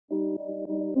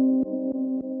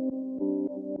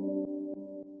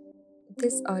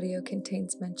This audio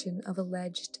contains mention of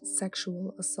alleged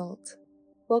sexual assault.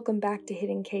 Welcome back to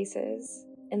Hidden Cases,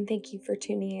 and thank you for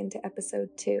tuning in to episode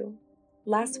 2.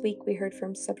 Last week we heard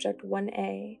from Subject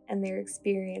 1A and their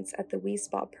experience at the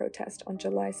WeSpa protest on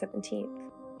July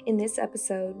 17th. In this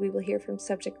episode, we will hear from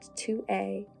Subject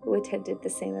 2A, who attended the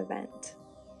same event.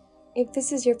 If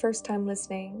this is your first time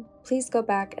listening, please go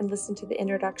back and listen to the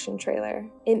introduction trailer.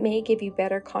 It may give you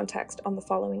better context on the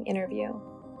following interview.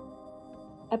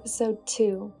 Episode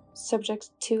 2, Subject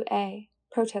 2A,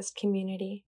 Protest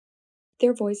Community.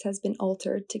 Their voice has been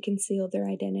altered to conceal their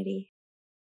identity.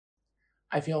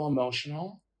 I feel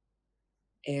emotional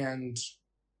and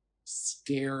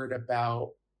scared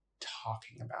about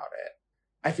talking about it.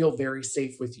 I feel very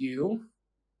safe with you,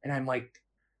 and I'm like,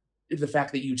 the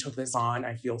fact that you took this on,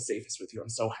 I feel safest with you. I'm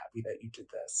so happy that you did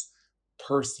this.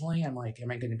 Personally, I'm like,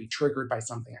 am I going to be triggered by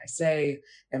something I say?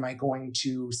 Am I going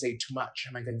to say too much?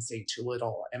 Am I going to say too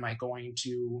little? Am I going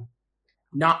to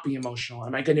not be emotional?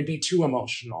 Am I going to be too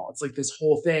emotional? It's like this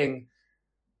whole thing.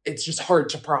 It's just hard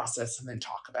to process and then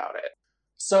talk about it.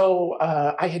 So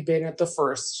I had been at the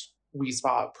first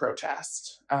WeSpa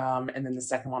protest, and then the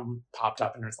second one popped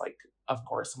up, and it was like, of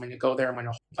course, I'm going to go there. I'm going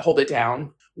to hold it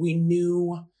down. We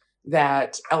knew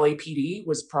that LAPD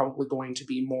was probably going to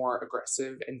be more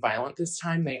aggressive and violent this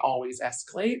time. They always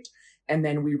escalate. And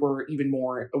then we were even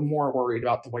more worried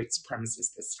about the white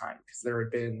supremacists this time, because there had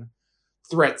been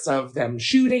threats of them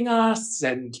shooting us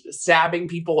and stabbing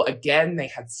people. Again, they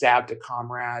had stabbed a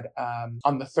comrade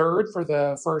on the 3rd for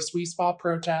the first WeSpa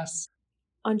protest.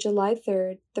 On July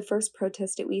 3rd, the first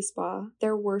protest at WeSpa,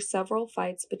 there were several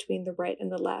fights between the right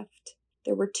and the left.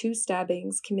 There were 2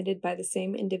 stabbings committed by the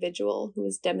same individual who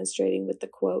was demonstrating with the,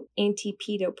 quote,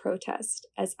 anti-pedo protest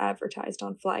as advertised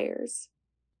on flyers.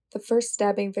 The first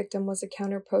stabbing victim was a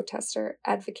counter-protester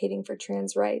advocating for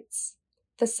trans rights.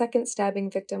 The second stabbing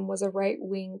victim was a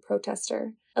right-wing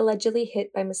protester, allegedly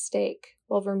hit by mistake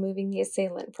while removing the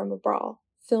assailant from a brawl.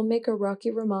 Filmmaker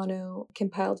Rocky Romano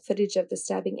compiled footage of the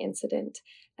stabbing incident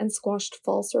and squashed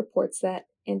false reports that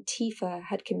Antifa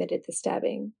had committed the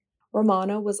stabbing.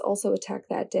 Romano was also attacked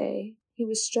that day. He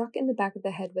was struck in the back of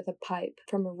the head with a pipe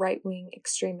from a right-wing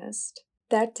extremist.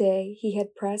 That day, he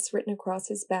had press written across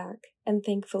his back, and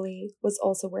thankfully was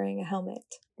also wearing a helmet.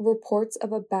 Reports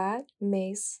of a bat,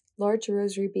 mace, large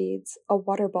rosary beads, a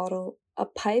water bottle, a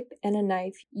pipe, and a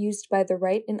knife used by the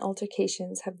right in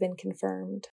altercations have been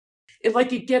confirmed.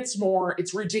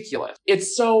 It's ridiculous.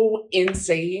 It's so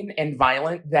insane and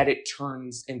violent that it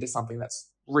turns into something that's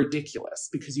ridiculous,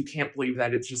 because you can't believe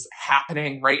that it's just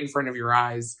happening right in front of your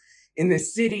eyes in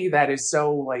this city that is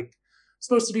so, like,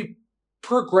 supposed to be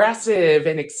progressive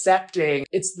and accepting.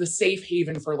 It's the safe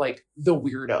haven for, like, the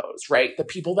weirdos, right? The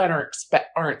people that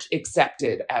aren't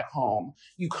accepted at home.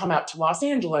 You come out to Los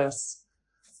Angeles,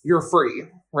 you're free,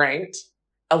 right?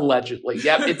 Allegedly.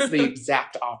 Yep, it's the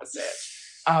exact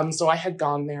opposite. So I had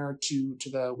gone there to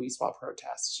the WeSpa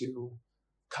protest to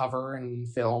cover and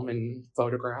film and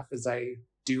photograph as I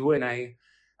do, and I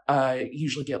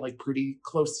usually get, like, pretty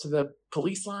close to the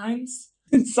police lines.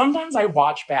 And sometimes I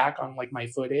watch back on, like, my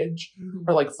footage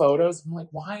or, like, photos. I'm like,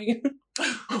 why?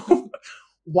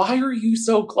 Why are you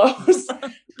so close?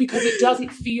 Because it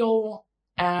doesn't feel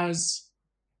as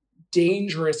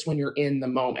dangerous when you're in the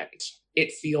moment.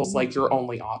 It feels like your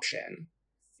only option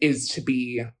is to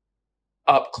be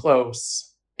up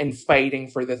close and fighting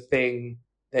for the thing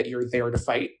that you're there to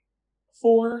fight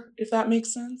for, if that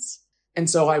makes sense. And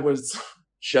so I was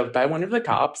shoved by one of the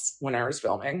cops when I was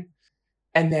filming.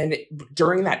 And then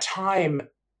during that time,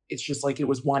 it's just like it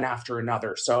was one after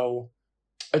another. So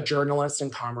a journalist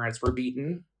and comrades were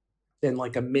beaten. Then,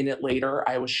 like, a minute later,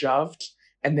 I was shoved.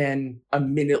 And then a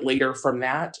minute later from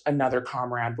that, another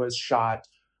comrade was shot.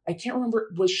 I can't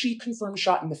remember, was she confirmed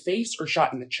shot in the face or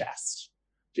shot in the chest?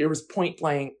 It was point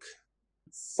blank,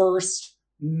 first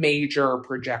major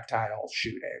projectile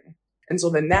shooting. And so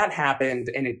then that happened,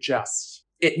 and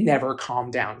it never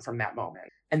calmed down from that moment.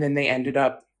 And then they ended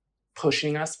up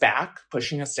pushing us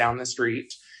down the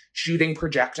street, shooting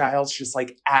projectiles, just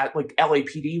like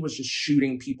LAPD was just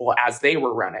shooting people as they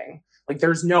were running. Like,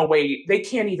 there's no way, they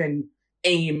can't even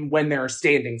aim when they're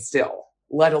standing still,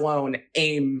 let alone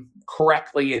aim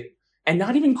correctly. And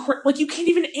not even correct, like, you can't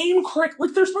even aim correct.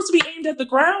 Like, they're supposed to be aimed at the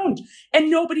ground, and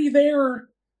nobody there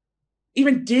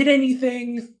even did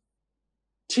anything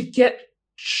to get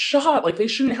shot. Like, they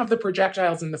shouldn't have the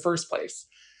projectiles in the first place.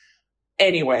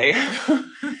 Anyway,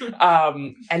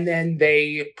 and then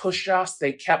they pushed us.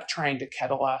 They kept trying to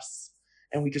kettle us,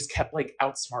 and we just kept, like,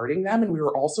 outsmarting them. And we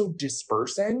were also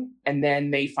dispersing. And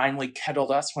then they finally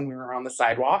kettled us when we were on the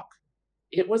sidewalk.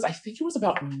 I think it was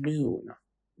about noon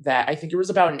that I think it was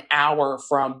about an hour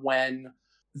from when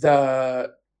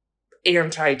the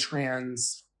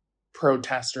anti-trans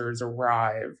protesters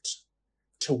arrived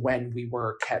to when we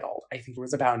were kettled. I think it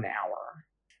was about an hour.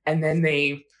 And then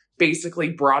they basically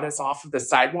brought us off of the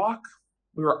sidewalk.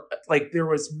 We were like, there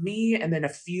was me and then a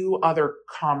few other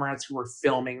comrades who were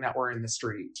filming that were in the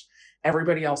street.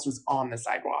 Everybody else was on the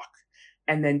sidewalk.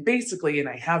 And then basically, and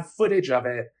I have footage of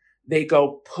it, they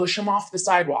go push him off the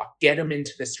sidewalk, get him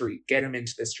into the street, get him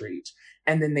into the street.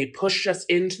 And then they pushed us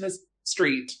into the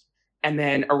street and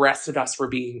then arrested us for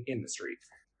being in the street,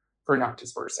 for not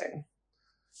dispersing.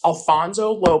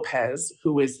 Alfonso Lopez,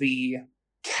 who is the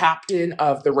captain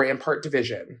of the Rampart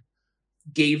Division,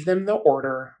 gave them the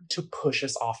order to push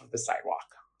us off of the sidewalk.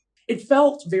 It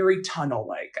felt very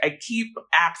tunnel-like. I keep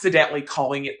accidentally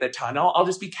calling it the tunnel. I'll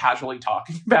just be casually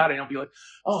talking about it and I'll be like,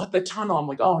 oh, the tunnel. I'm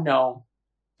like, oh no,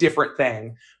 different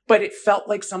thing. But it felt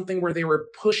like something where they were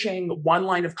pushing one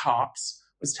line of cops,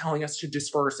 was telling us to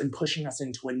disperse and pushing us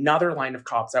into another line of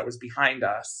cops that was behind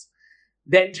us,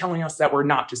 then telling us that we're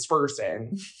not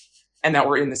dispersing and that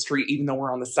we're in the street even though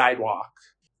we're on the sidewalk.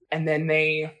 And then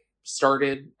they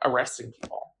started arresting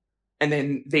people. And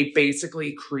then they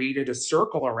basically created a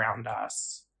circle around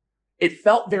us. It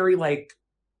felt very like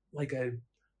a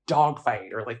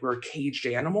dogfight or like we were caged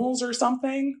animals or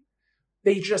something.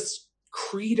 They just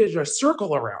created a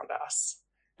circle around us.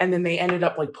 And then they ended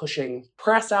up like pushing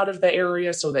press out of the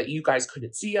area so that you guys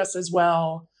couldn't see us as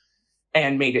well,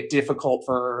 and made it difficult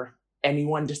for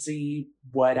anyone to see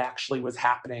what actually was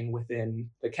happening within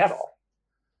the kettle.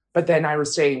 But then I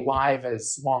was staying live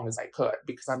as long as I could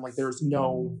because I'm like, there's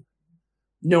no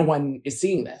one is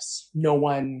seeing this. No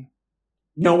one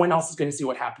else is going to see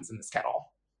what happens in this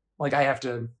kettle. Like I have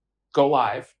to go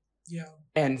live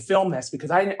and film this because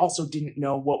I also didn't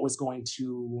know what was going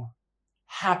to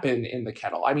happen in the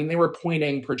kettle. I mean, they were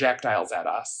pointing projectiles at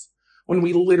us when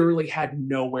we literally had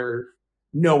nowhere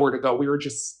to go. We were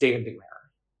just standing there.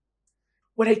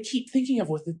 What I keep thinking of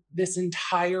with this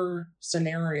entire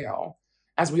scenario,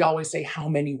 as we always say, how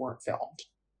many weren't filmed?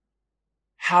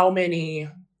 How many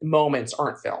moments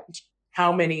aren't filmed?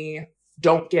 How many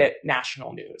don't get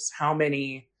national news? How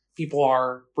many people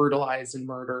are brutalized and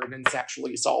murdered and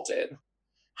sexually assaulted?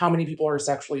 How many people are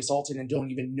sexually assaulted and don't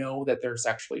even know that they're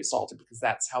sexually assaulted because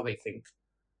that's how they think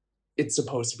it's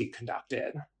supposed to be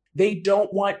conducted? They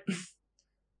don't want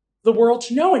the world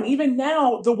to know. And even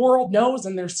now, the world knows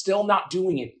and they're still not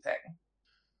doing anything.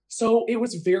 So it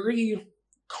was very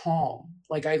calm.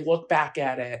 Like I look back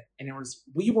at it and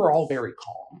we were all very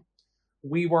calm.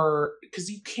 We were, because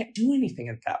you can't do anything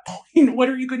at that point. What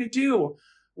are you going to do?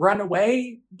 Run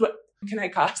away? But can I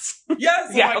cuss?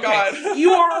 Yes. Yeah, oh my okay. God.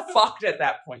 You are fucked at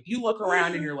that point. You look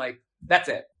around and you're like, that's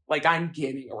it. Like I'm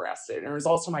getting arrested. And it was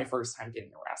also my first time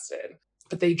getting arrested.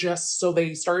 But they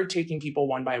started taking people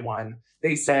one by one.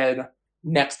 They said,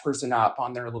 next person up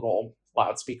on their little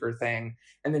loudspeaker thing.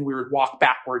 And then we would walk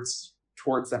backwards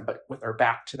towards them, but with our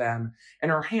back to them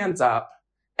and our hands up.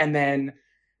 And then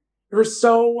it was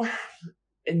so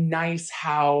nice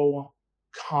how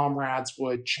comrades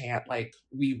would chant like,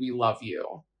 we love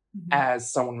you,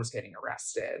 as someone was getting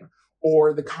arrested.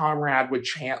 Or the comrade would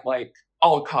chant like,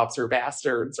 all cops are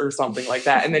bastards or something like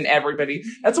that. And then everybody,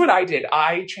 that's what I did.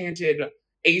 I chanted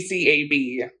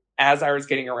ACAB as I was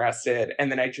getting arrested.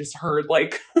 And then I just heard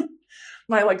like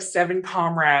my like 7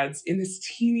 comrades in this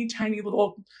teeny tiny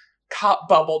little cop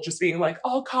bubble just being like,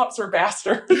 all cops are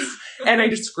bastards. And I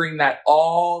just screamed that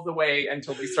all the way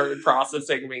until they started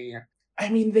processing me. I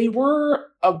mean,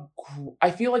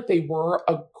 I feel like they were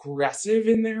aggressive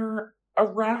in their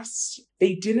arrests.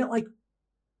 They didn't like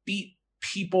beat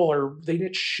people or they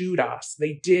didn't shoot us.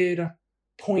 They did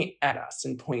point at us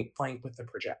and point blank with the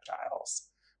projectiles.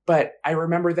 But I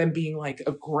remember them being like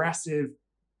aggressive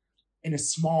in a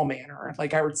small manner.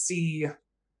 Like I would see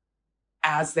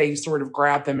as they sort of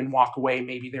grab them and walk away,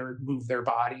 maybe they would move their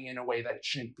body in a way that it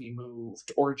shouldn't be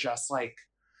moved, or just like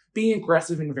being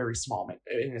aggressive in a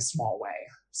small way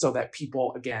so that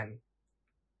people, again,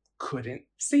 couldn't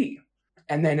see.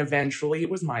 And then eventually it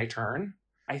was my turn.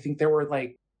 I think there were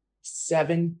like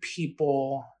 7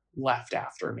 people left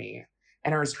after me.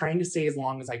 And I was trying to stay as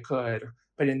long as I could.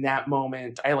 But in that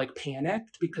moment, I like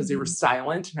panicked because they were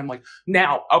silent. And I'm like,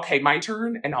 now, okay, my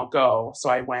turn and I'll go. So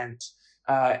I went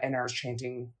and I was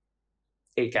chanting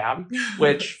ACAB,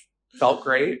 which felt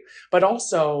great. But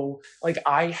also like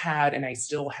I had, and I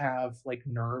still have like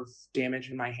nerve damage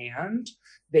in my hand.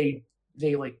 They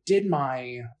like did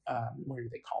my, what do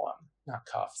they call them? Not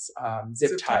cuffs,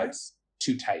 zip ties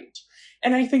too tight.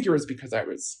 And I think it was because I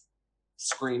was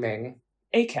screaming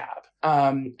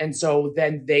ACAB. And so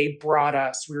then they brought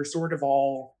us, we were sort of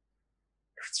all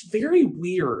it's very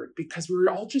weird because we were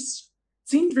all just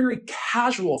seemed very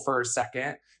casual for a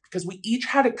second because we each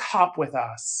had a cop with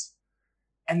us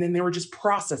and then they were just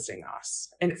processing us.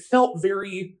 And it felt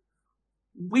very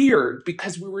weird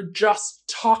because we were just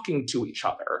talking to each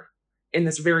other in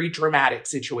this very dramatic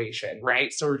situation,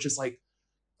 right? So we're just like,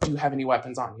 do you have any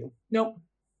weapons on you? Nope.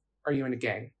 Are you in a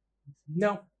gang?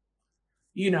 No.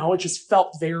 You know, it just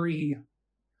felt very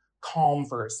calm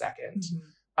for a second.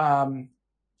 And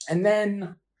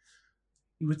then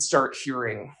you would start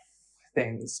hearing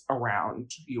things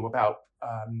around you about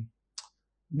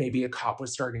maybe a cop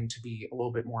was starting to be a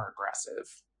little bit more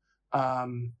aggressive.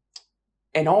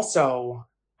 And also,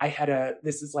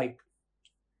 this is like,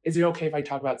 is it okay if I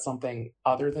talk about something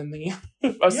other than the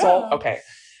assault? Yeah. Okay.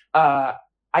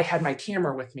 I had my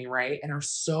camera with me, right? And I was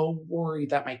so worried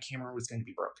that my camera was going to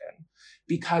be broken.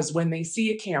 Because when they see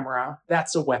a camera,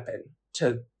 that's a weapon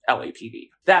to LAPD.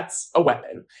 That's a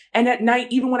weapon. And at night,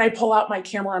 even when I pull out my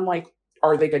camera, I'm like,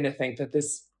 are they going to think that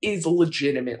this is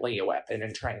legitimately a weapon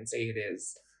and try and say it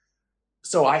is?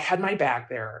 So I had my bag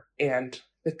there, and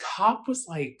the cop was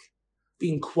like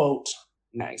being, quote,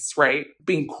 nice, right?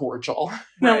 Being cordial. Right.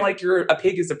 And I'm like, a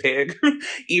pig is a pig,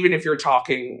 even if you're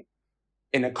talking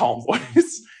in a calm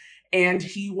voice. And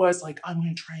he was like, I'm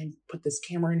going to try and put this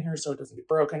camera in here so it doesn't get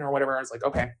broken or whatever. I was like,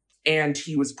 okay. And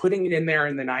he was putting it in there.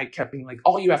 And then I kept being like,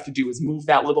 all you have to do is move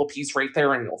that little piece right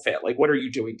there and it'll fit. Like, what are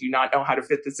you doing? Do you not know how to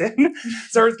fit this in?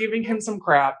 So I was giving him some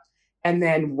crap. And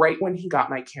then right when he got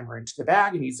my camera into the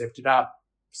bag and he zipped it up,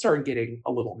 started getting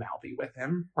a little mouthy with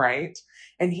him, right?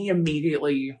 And he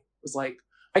immediately was like,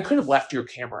 I could have left your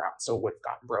camera out so it would have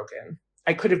gotten broken.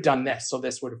 I could have done this so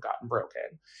this would have gotten broken.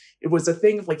 It was a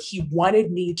thing of like, he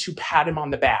wanted me to pat him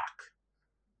on the back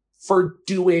for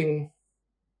doing,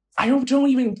 I don't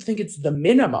even think it's the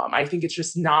minimum. I think it's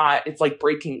just not, it's like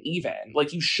breaking even.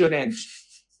 Like, you shouldn't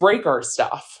break our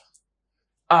stuff.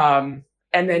 And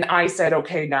then I said,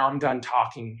 okay, now I'm done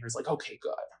talking. He was like, okay,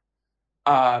 good.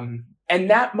 And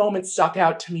that moment stuck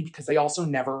out to me because they also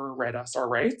never read us our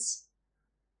rights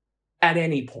at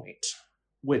any point,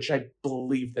 which I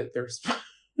believe that they're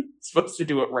supposed to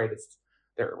do it right as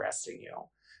they're arresting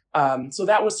you. So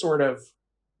that was sort of,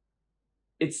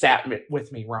 it sat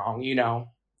with me wrong, you know?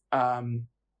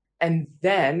 And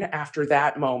then after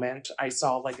that moment, I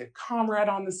saw like a comrade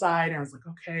on the side and I was like,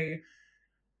 okay,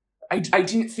 I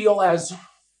didn't feel as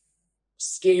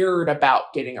scared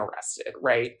about getting arrested,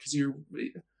 right? Because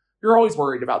you're always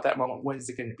worried about that moment. What is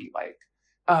it going to be like?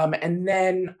 And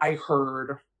then I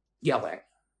heard yelling.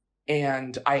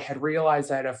 And I had realized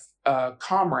that a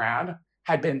comrade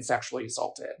had been sexually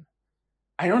assaulted.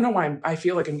 I don't know why I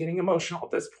feel like I'm getting emotional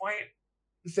at this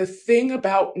point. The thing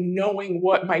about knowing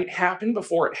what might happen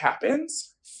before it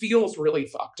happens feels really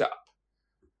fucked up.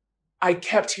 I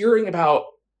kept hearing about,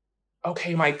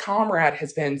 okay, my comrade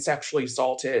has been sexually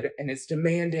assaulted and is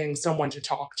demanding someone to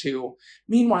talk to.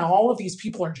 Meanwhile, all of these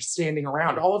people are just standing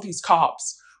around. All of these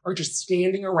cops are just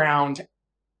standing around,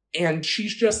 and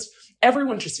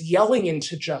everyone's just yelling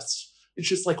into it's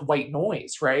just like white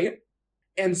noise, right?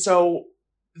 And so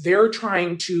they're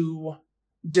trying to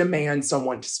demand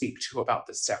someone to speak to about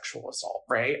this sexual assault,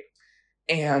 right?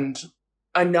 And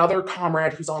another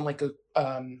comrade who's on like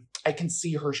I can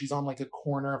see her, she's on like a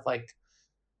corner of like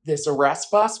this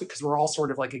arrest bus because we're all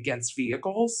sort of like against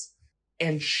vehicles.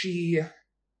 And she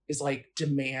is like, did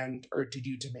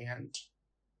you demand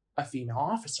a female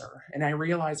officer? And I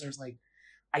realized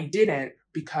I didn't,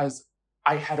 because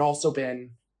I had also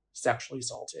been sexually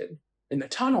assaulted in the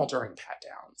tunnel during pat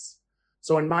downs.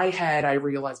 So in my head, I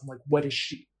realized, I'm like, what is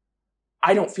she?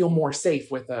 I don't feel more safe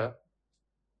with a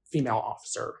female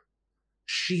officer.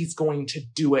 She's going to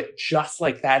do it just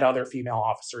like that other female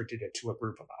officer did it to a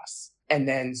group of us. And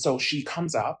then so she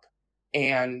comes up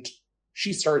and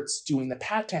she starts doing the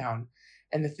pat down.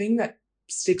 And the thing that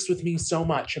sticks with me so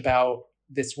much about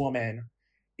this woman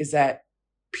is that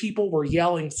people were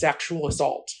yelling sexual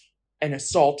assault and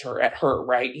assaulter at her,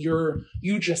 right?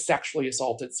 You just sexually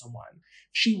assaulted someone.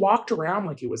 She walked around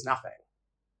like it was nothing.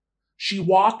 She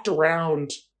walked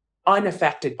around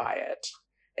unaffected by it.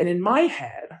 And in my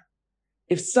head,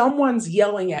 if someone's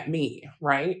yelling at me,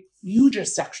 right, you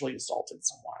just sexually assaulted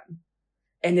someone.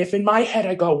 And if in my head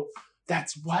I go,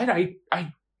 that's what I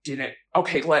didn't.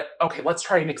 Okay, let's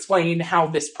try and explain how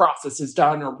this process is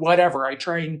done or whatever. I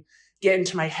try and get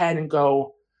into my head and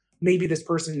go, maybe this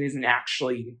person isn't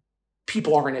actually,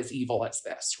 people aren't as evil as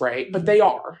this, right? But they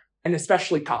are. And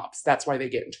especially cops. That's why they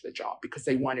get into the job, because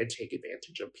they want to take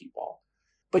advantage of people.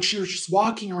 But she was just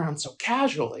walking around so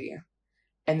casually.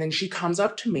 And then she comes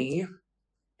up to me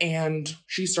and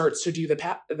she starts to do the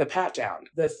pat down.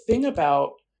 The thing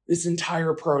about this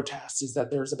entire protest is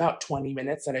that there's about 20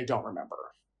 minutes that I don't remember.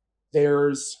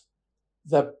 There's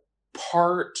the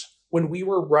part when we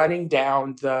were running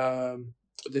down the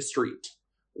street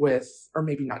with, or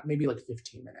maybe not, maybe like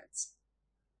 15 minutes.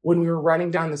 When we were running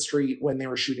down the street when they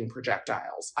were shooting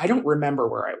projectiles, I don't remember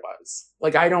where I was.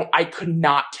 Like, I could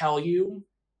not tell you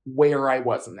where I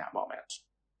was in that moment.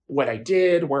 What I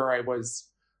did, where I was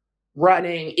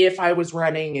running, if I was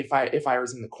running, if I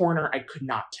was in the corner, I could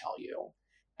not tell you.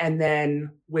 And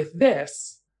then with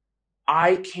this,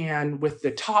 I can, with the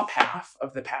top half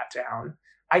of the pat down,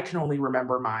 I can only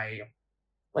remember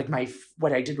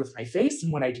what I did with my face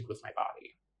and what I did with my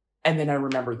body. And then I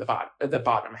remember the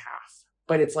bottom half.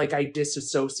 But it's like I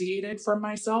disassociated from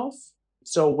myself.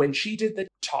 So when she did the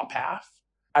top half,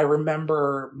 I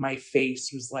remember my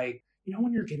face was like, you know,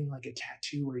 when you're getting like a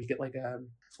tattoo where you get like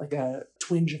a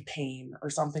twinge of pain or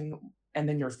something, and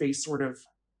then your face sort of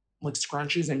like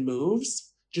scrunches and moves,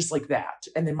 just like that.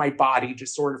 And then my body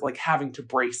just sort of like having to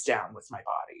brace down with my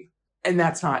body. And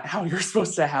that's not how you're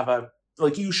supposed to have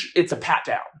it's a pat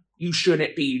down. You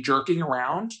shouldn't be jerking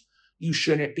around. You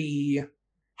shouldn't be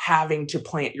having to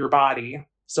plant your body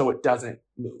so it doesn't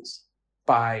move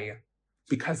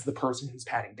because the person who's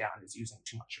patting down is using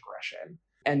too much aggression.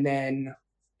 And then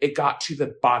it got to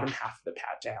the bottom half of the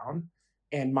pat down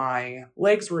and my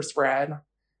legs were spread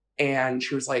and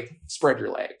she was like, spread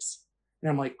your legs.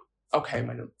 And I'm like, okay,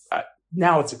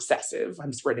 now it's excessive.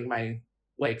 I'm spreading my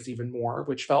legs even more,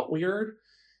 which felt weird.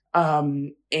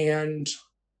 And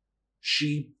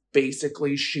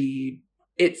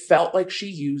it felt like she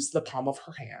used the palm of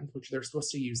her hand, which they're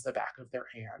supposed to use the back of their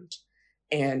hand.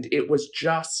 And it was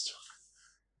just,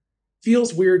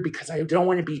 feels weird because I don't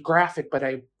want to be graphic, but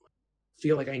I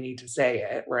feel like I need to say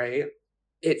it, right?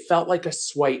 It felt like a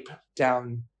swipe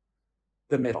down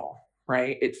the middle,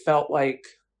 right? It felt like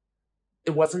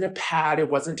it wasn't a pat.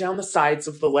 It wasn't down the sides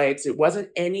of the legs. It wasn't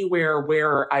anywhere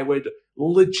where I would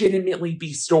legitimately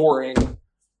be storing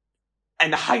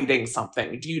and hiding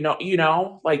something. Do you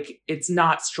know, like it's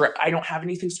not I don't have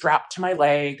anything strapped to my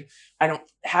leg. I don't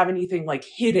have anything like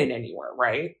hidden anywhere,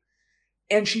 right?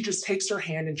 And she just takes her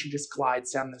hand and she just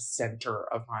glides down the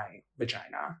center of my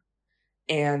vagina.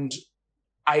 And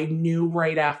I knew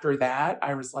right after that,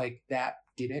 I was like, that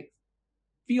didn't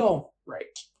feel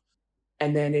right.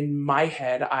 And then in my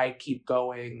head, I keep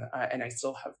going, and I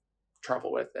still have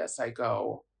trouble with this. I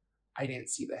go, I didn't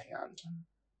see the hand.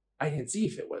 I didn't see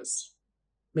if it was.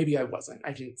 Maybe I wasn't.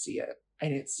 I didn't see it. I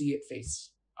didn't see it face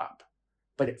up.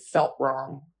 But it felt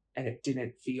wrong, and it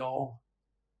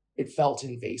felt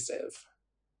invasive.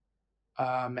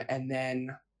 And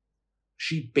then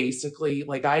she basically,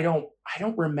 like, I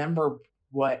don't remember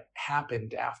what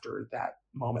happened after that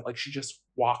moment. Like, she just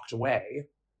walked away.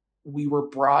 We were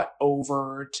brought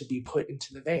over to be put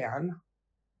into the van.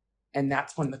 And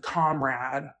that's when the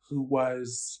comrade who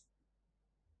was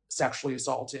sexually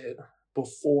assaulted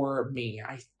before me,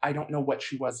 I don't know what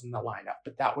she was in the lineup,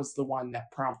 but that was the one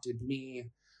that prompted me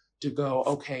to go,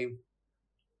 okay,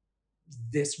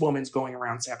 this woman's going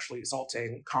around sexually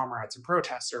assaulting comrades and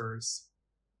protesters.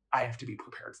 I have to be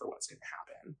prepared for what's going to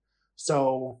happen.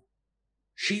 So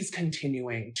she's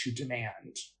continuing to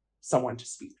demand someone to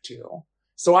speak to.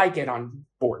 So I get on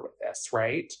board with this,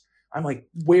 right? I'm like,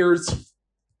 where's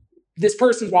this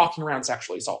person's walking around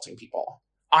sexually assaulting people?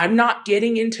 I'm not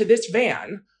getting into this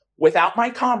van without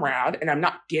my comrade, and I'm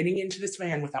not getting into this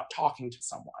van without talking to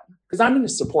someone, because I'm going to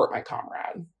support my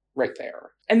comrade right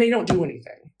there. And they don't do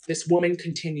anything. This woman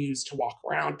continues to walk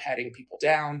around, patting people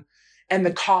down, and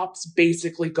the cops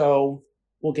basically go,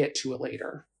 we'll get to it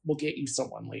later. We'll get you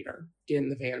someone later. Get in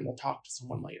the van, we'll talk to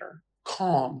someone later.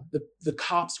 Calm. The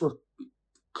cops were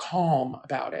calm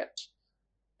about it.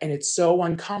 And it's so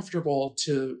uncomfortable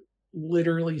to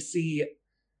literally see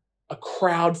a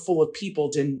crowd full of people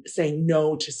saying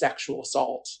no to sexual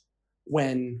assault,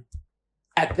 when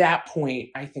at that point,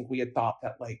 I think we had thought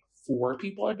that like 4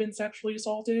 people had been sexually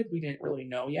assaulted. We didn't really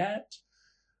know yet.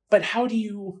 But how do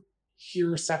you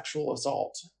hear sexual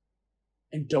assault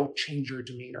and don't change your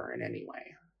demeanor in any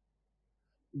way?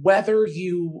 Whether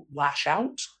you lash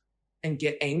out and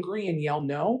get angry and yell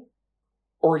no,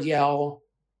 or yell,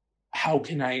 how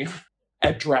can I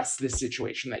address this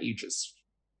situation that you just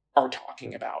are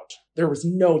talking about? There was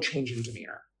no change in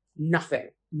demeanor.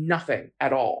 Nothing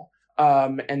at all.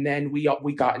 And then we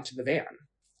got into the van,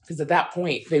 because at that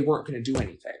point they weren't going to do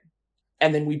anything.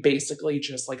 And then we basically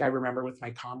just, like, I remember with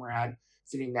my comrade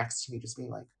sitting next to me just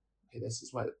being like, okay, this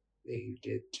is what they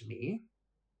did to me.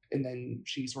 And then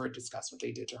she sort of discussed what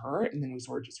they did to her. And then we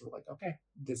sort of just were like, okay,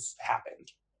 this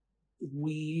happened.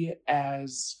 We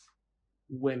as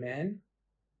women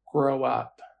grow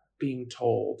up being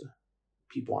told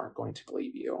people aren't going to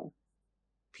believe you.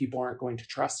 People aren't going to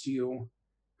trust you.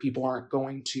 People aren't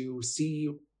going to see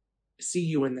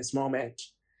you in this moment.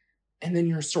 And then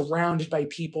you're surrounded by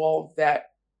people that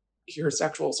hear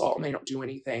sexual assault and they don't do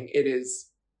anything. It is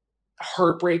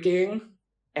heartbreaking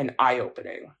and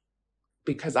eye-opening,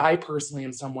 because I personally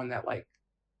am someone that, like,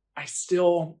 I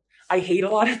hate a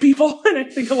lot of people, and I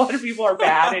think a lot of people are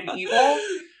bad and evil,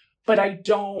 but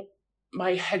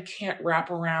my head can't wrap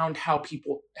around how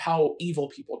evil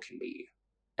people can be.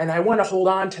 And I want to hold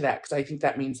on to that because I think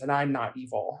that means that I'm not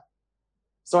evil.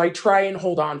 So I try and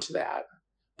hold on to that,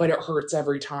 but it hurts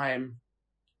every time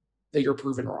that you're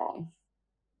proven wrong.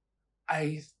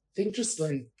 I think just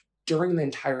during the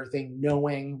entire thing,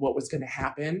 knowing what was going to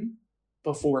happen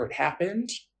before it happened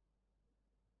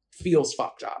feels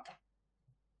fucked up.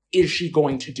 Is she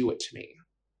going to do it to me?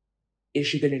 Is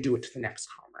she going to do it to the next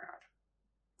comrade?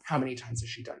 How many times has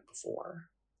she done it before?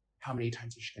 How many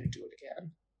times is she going to do it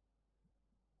again?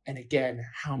 And again,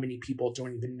 how many people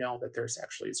don't even know that they're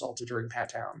sexually assaulted during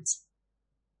pat downs?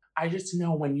 I just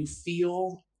know when you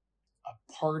feel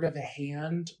a part of a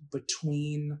hand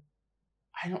between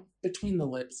the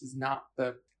lips is not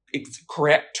the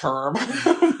correct term,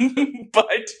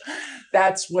 but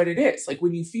that's what it is. Like,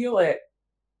 when you feel it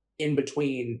in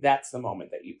between, that's the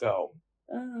moment that you go,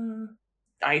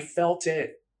 I felt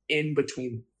it in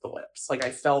between the lips. Like, I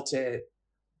felt it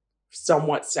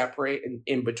somewhat separate and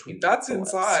in between. That's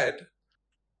inside. Lips.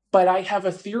 But I have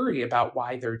a theory about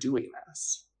why they're doing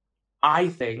this. I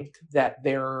think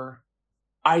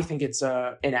it's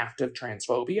an act of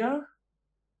transphobia,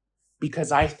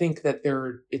 because I think that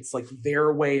it's like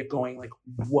their way of going, like,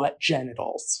 what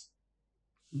genitals?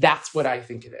 That's what I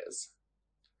think it is.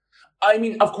 I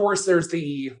mean, of course, there's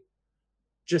the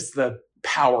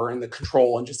power and the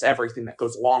control and just everything that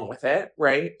goes along with it,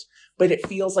 right? But it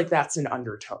feels like that's an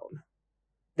undertone,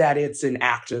 that it's an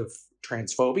act of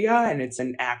transphobia, and it's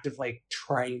an act of, like,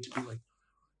 trying to be like,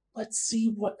 let's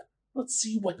see what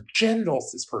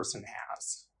genitals this person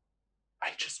has. I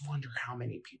just wonder how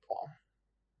many people.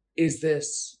 Is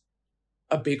this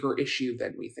a bigger issue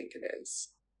than we think it is?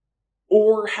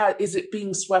 Or is it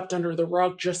being swept under the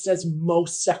rug, just as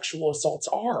most sexual assaults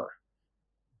are?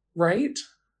 Right?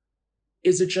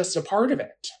 Is it just a part of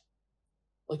it?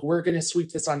 Like, we're going to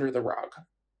sweep this under the rug.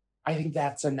 I think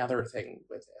that's another thing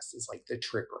with this, is like the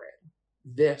triggering.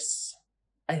 This,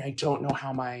 and I don't know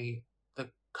how the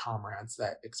comrades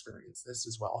that experience this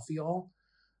as well feel,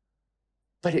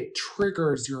 but it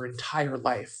triggers your entire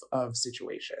life of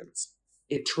situations.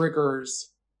 It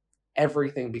triggers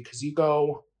everything, because you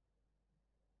go,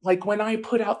 like, when I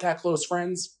put out that close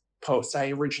friends post, I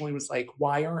originally was like,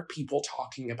 why aren't people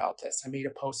talking about this? I made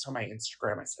a post on my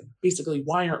Instagram. I said, basically,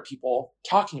 why aren't people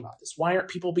talking about this? Why aren't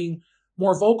people being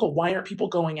more vocal? Why aren't people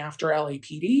going after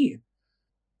LAPD?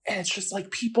 And it's just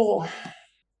like, people,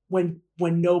 when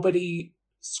nobody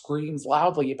screams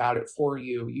loudly about it for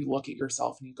you, you look at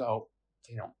yourself and you go,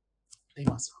 they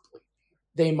must not believe me.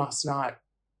 They must not,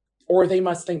 or they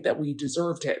must think that we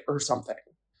deserved it or something.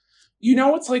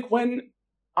 It's like when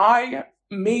I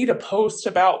made a post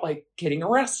about, like, getting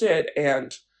arrested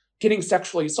and getting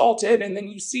sexually assaulted, and then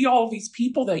you see all these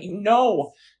people that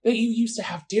that you used to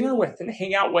have dinner with and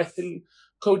hang out with and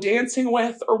go dancing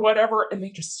with or whatever, and they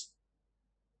just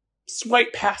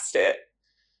swipe past it.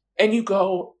 And you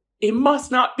go, it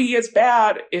must not be as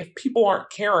bad if people aren't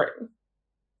caring.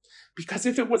 Because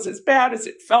if it was as bad as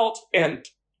it felt and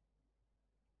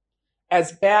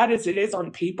as bad as it is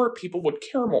on paper, people would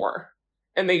care more.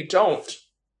 And they don't.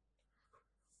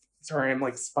 Sorry, I'm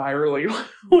like spiraling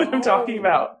what I'm talking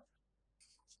about.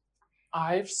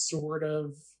 I've sort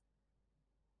of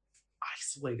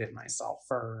isolated myself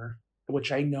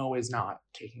which I know is not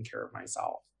taking care of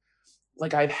myself.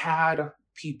 Like, I've had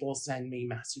people send me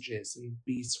messages and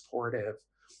be supportive,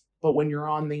 but when you're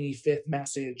on the fifth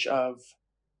message of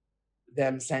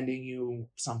them sending you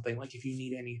something, like, if you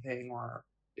need anything or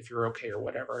if you're okay or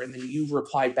whatever, and then you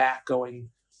reply back going,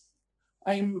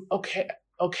 I'm okay,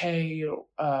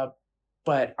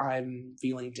 but I'm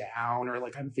feeling down, or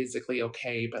like, I'm physically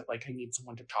okay, but like, I need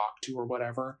someone to talk to or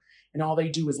whatever. And all they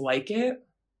do is like it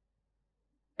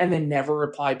and then never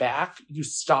reply back. You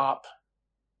stop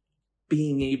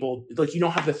being able, like, you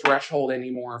don't have the threshold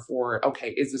anymore for, okay,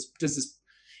 is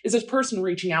this person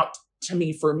reaching out to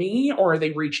me for me, or are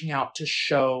they reaching out to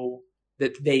show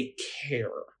that they care?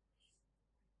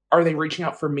 Are they reaching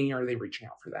out for me, or are they reaching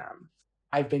out for them?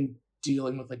 I've been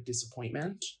dealing with, like,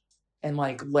 disappointment and,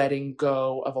 like, letting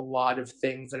go of a lot of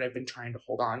things that I've been trying to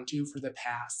hold on to for the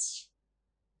past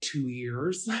 2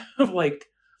 years of, like,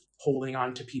 holding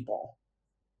on to people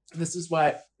This is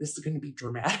going to be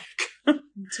dramatic.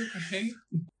 It's okay.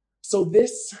 So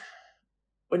this,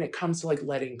 when it comes to like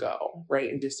letting go, right,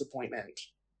 and disappointment,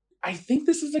 I think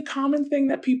this is a common thing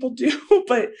that people do,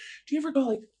 but do you ever go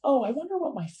like, oh, I wonder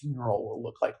what my funeral will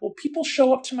look like? Will people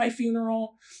show up to my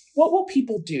funeral? What will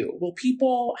people do?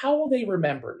 How will they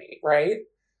remember me, right?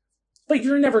 But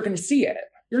you're never going to see it.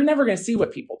 You're never going to see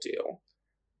what people do.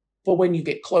 But when you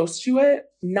get close to it,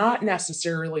 not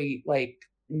necessarily like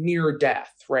near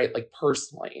death, right? Like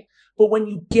personally, but when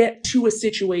you get to a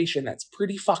situation that's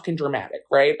pretty fucking dramatic,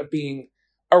 right? Of being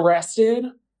arrested,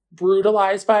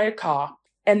 brutalized by a cop,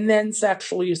 and then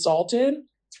sexually assaulted,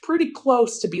 it's pretty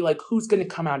close to be like, who's going to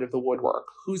come out of the woodwork?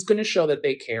 Who's going to show that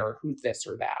they care? Who's this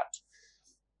or that?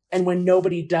 And when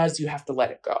nobody does, you have to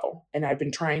let it go. And I've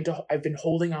been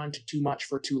holding on to too much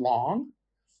for too long.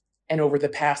 And over the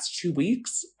past 2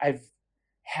 weeks, I've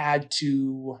had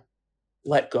to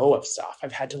let go of stuff.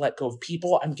 I've had to let go of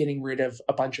people. I'm getting rid of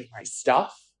a bunch of my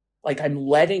stuff. Like I'm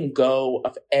letting go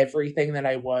of everything that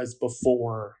I was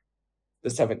before the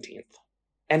 17th.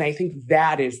 And I think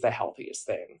that is the healthiest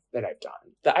thing that I've done.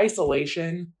 The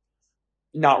isolation,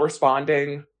 not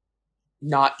responding,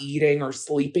 not eating or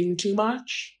sleeping too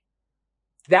much,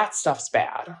 that stuff's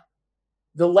bad.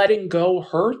 The letting go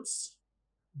hurts,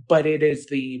 but it is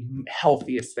the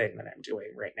healthiest thing that I'm doing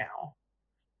right now.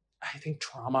 I think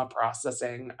trauma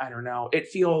processing, I don't know.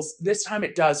 This time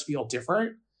it does feel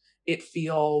different. It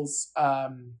feels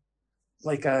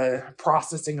like a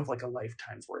processing of like a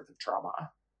lifetime's worth of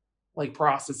trauma. Like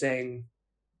processing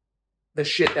the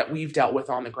shit that we've dealt with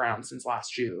on the ground since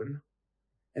last June.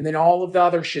 And then all of the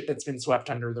other shit that's been swept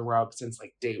under the rug since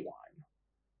like day one.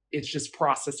 It's just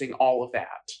processing all of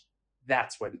that.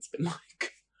 That's what it's been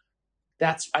like.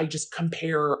 I just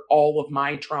compare all of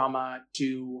my trauma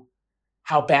to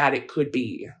how bad it could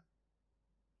be.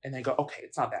 And then go, okay,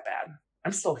 it's not that bad.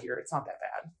 I'm still here. It's not that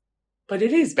bad. But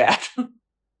it is bad.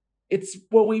 It's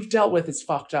what we've dealt with is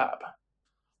fucked up.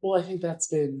 Well, I think that's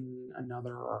been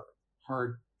another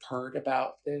hard part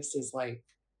about this is like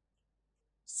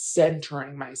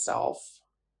centering myself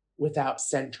without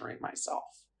centering myself.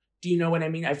 Do you know what I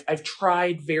mean? I've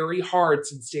tried very hard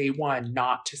since day one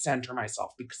not to center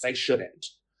myself because I shouldn't.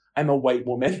 I'm a white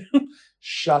woman.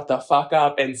 Shut the fuck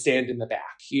up and stand in the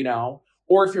back, you know?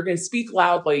 Or if you're going to speak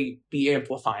loudly, be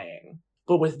amplifying.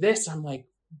 But with this, I'm like,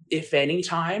 if any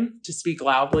time to speak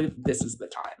loudly, this is the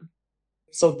time.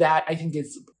 So that I think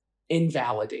is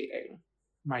invalidating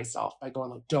myself by going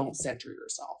like, don't center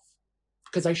yourself.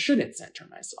 Because I shouldn't center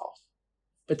myself.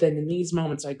 But then in these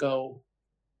moments I go,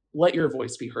 let your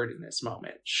voice be heard in this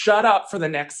moment. Shut up for the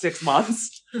next 6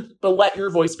 months, but let your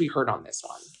voice be heard on this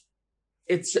one.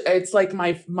 It's like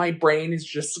my brain is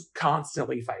just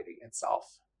constantly fighting itself.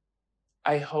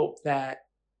 I hope that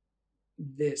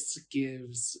this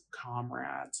gives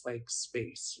comrades like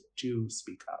space to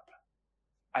speak up.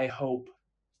 I hope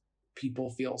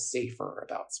people feel safer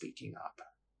about speaking up.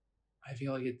 I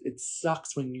feel like it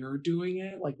sucks when you're doing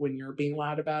it, like when you're being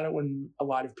loud about it, when a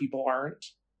lot of people aren't.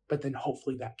 But then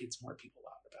hopefully that gets more people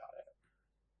loud about it.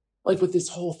 Like with this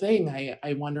whole thing,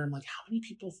 I wonder, I'm like, how many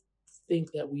people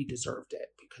think that we deserved it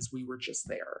because we were just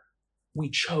there? We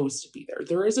chose to be there.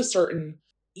 There is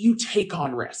you take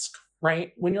on risk,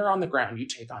 right? When you're on the ground, you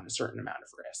take on a certain amount of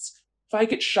risk. If I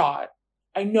get shot,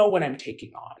 I know what I'm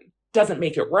taking on. Doesn't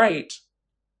make it right,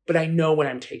 but I know what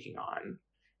I'm taking on.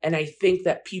 And I think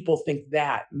that people think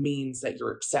that means that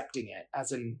you're accepting it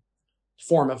as a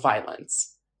form of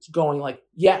violence. Going like,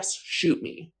 yes, shoot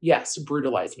me. Yes,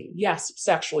 brutalize me. Yes,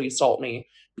 sexually assault me.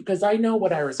 Because I know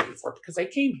what I was in for, because I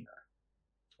came here.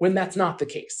 When that's not the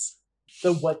case.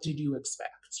 So what did you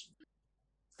expect?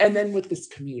 And then with this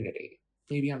community,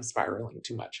 maybe I'm spiraling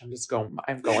too much.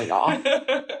 I'm going off.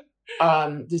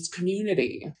 This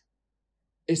community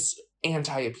is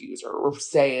anti-abuser, or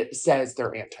says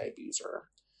they're anti-abuser,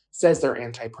 says they're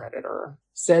anti-predator,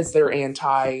 says they're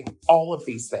anti all of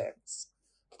these things.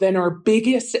 Then our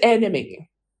biggest enemy,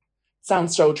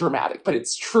 sounds so dramatic, but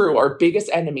it's true. Our biggest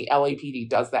enemy, LAPD,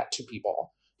 does that to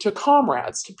people, to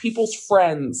comrades, to people's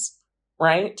friends,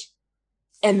 right?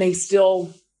 And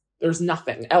there's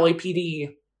nothing.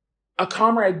 LAPD, a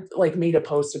comrade like made a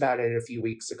post about it a few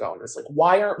weeks ago, and it's like,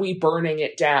 why aren't we burning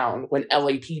it down when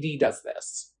LAPD does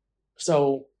this?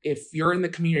 So if you're in the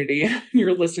community and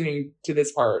you're listening to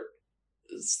this part,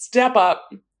 step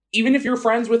up. Even if you're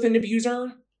friends with an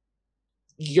abuser,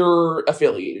 you're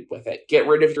affiliated with it. Get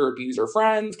rid of your abuser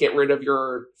friends, get rid of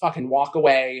your fucking walk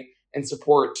away, and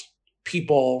support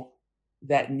people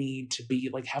that need to be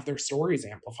like, have their stories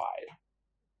amplified.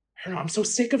 I don't know, I'm so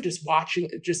sick of just watching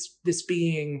this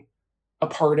being a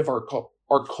part of our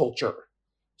culture,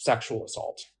 sexual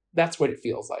assault. That's what it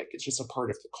feels like. It's just a part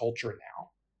of the culture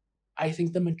now. I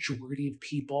think the majority of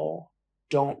people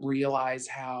don't realize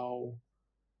how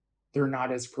they're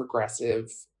not as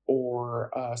progressive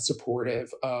or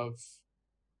supportive of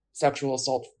sexual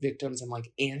assault victims and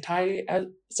like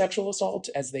anti-sexual assault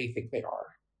as they think they are.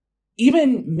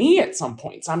 Even me at some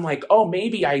points, I'm like, oh,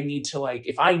 maybe I need to like,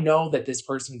 if I know that this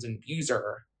person's an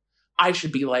abuser, I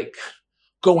should be like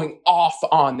going off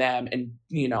on them and,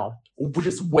 you know,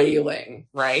 just wailing,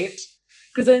 right?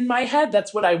 Because in my head,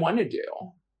 that's what I want to do,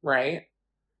 right?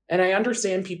 And I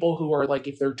understand people who are like,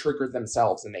 if they're triggered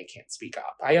themselves and they can't speak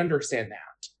up, I understand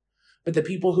that. But the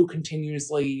people who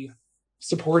continuously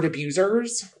support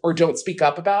abusers or don't speak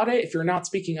up about it, if you're not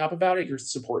speaking up about it, you're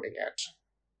supporting it.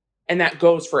 And that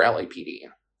goes for LAPD.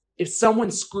 If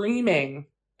someone's screaming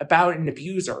about an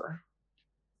abuser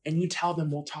and you tell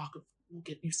them, we'll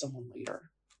get you someone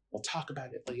later, we'll talk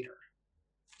about it later,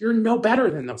 you're no better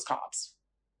than those cops.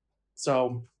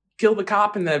 So kill the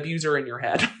cop and the abuser in your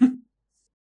head.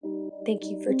 Thank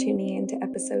you for tuning in to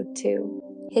episode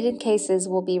 2. Hidden Cases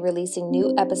will be releasing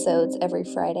new episodes every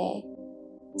Friday.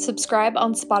 Subscribe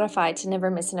on Spotify to never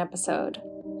miss an episode.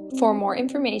 For more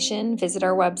information, visit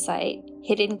our website,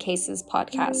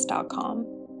 hiddencasespodcast.com.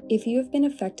 If you have been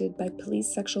affected by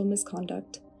police sexual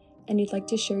misconduct and you'd like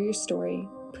to share your story,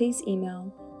 please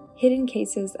email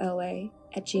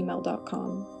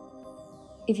hiddencasesla@gmail.com.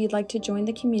 If you'd like to join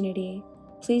the community,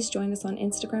 please join us on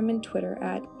Instagram and Twitter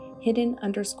at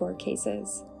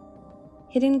hidden_cases.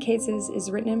 Hidden Cases is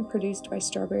written and produced by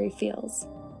Strawberry Fields.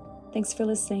 Thanks for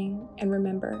listening, and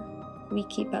remember, we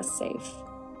keep us safe.